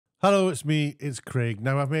Hello, it's me, it's Craig.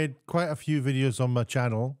 Now, I've made quite a few videos on my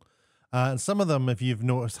channel, and some of them, if you've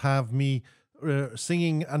noticed, have me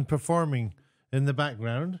singing and performing in the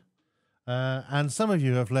background. And some of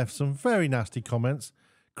you have left some very nasty comments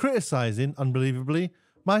criticising, unbelievably,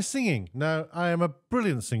 my singing. Now, I am a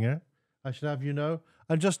brilliant singer, I should have you know,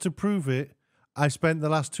 and just to prove it, I spent the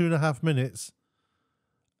last 2.5 minutes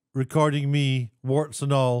recording me, warts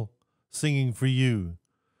and all, singing for you.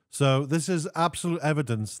 So this is absolute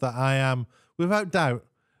evidence that I am, without doubt,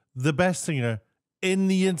 the best singer in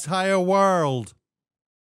the entire world.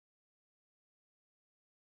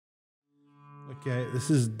 Okay, this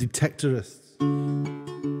is Detectorists.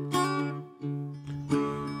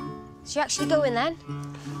 Is she actually going then?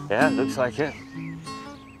 Yeah, looks like it.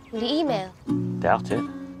 Will you email? Doubt it.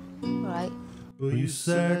 Right. Will you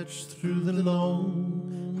search through the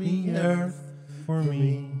loamy earth for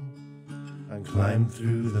me? And climb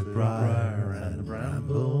through the briar and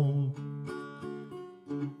bramble.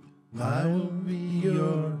 I will be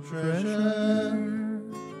your treasure.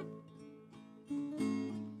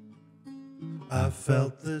 I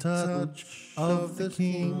felt the touch of the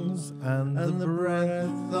kings and the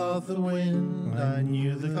breath of the wind. I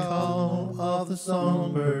knew the call of the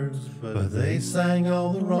songbirds, but they sang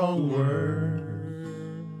all the wrong words.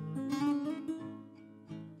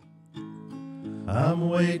 I'm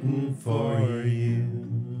waiting for you.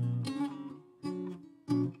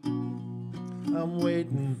 I'm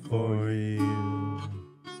waiting for you.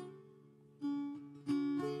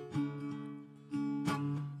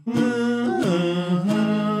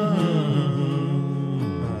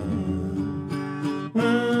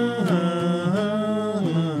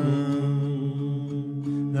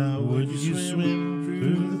 Now would you swim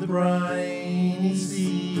through the briny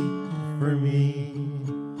sea for me?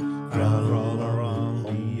 Crawl around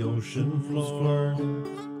the ocean floor.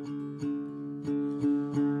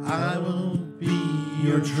 I will be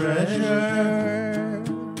your treasure.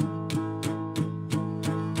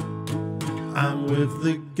 I'm with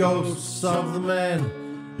the ghosts of the men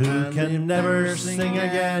who can never sing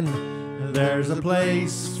again. There's a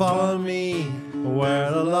place, follow me,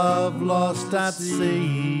 where the love lost at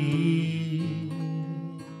sea.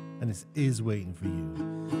 And it is waiting for you.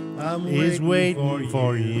 Is waiting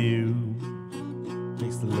for you.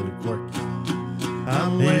 Makes the lyric work.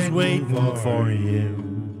 Is waiting for you.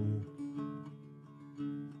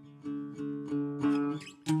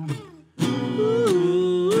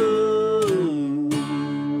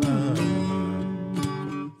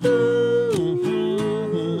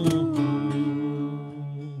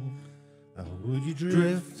 Would you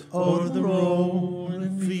drift over the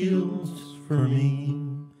rolling fields for me?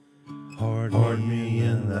 Hoard me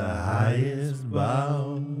in the highest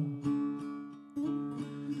bough.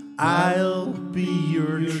 I'll be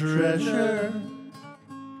your treasure.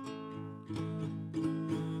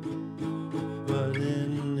 But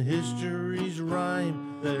in history's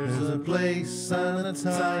rhyme, there's a place and a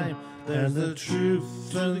time, and the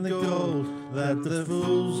truth and the gold that the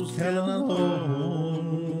fools cannot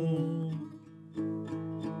hold.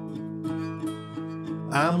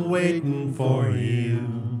 I'm waiting for you.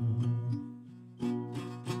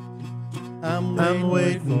 I'm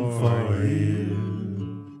waiting for you.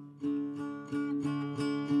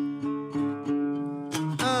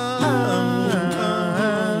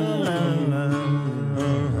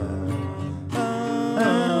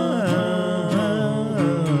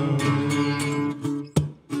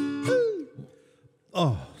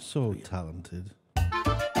 Oh, so talented.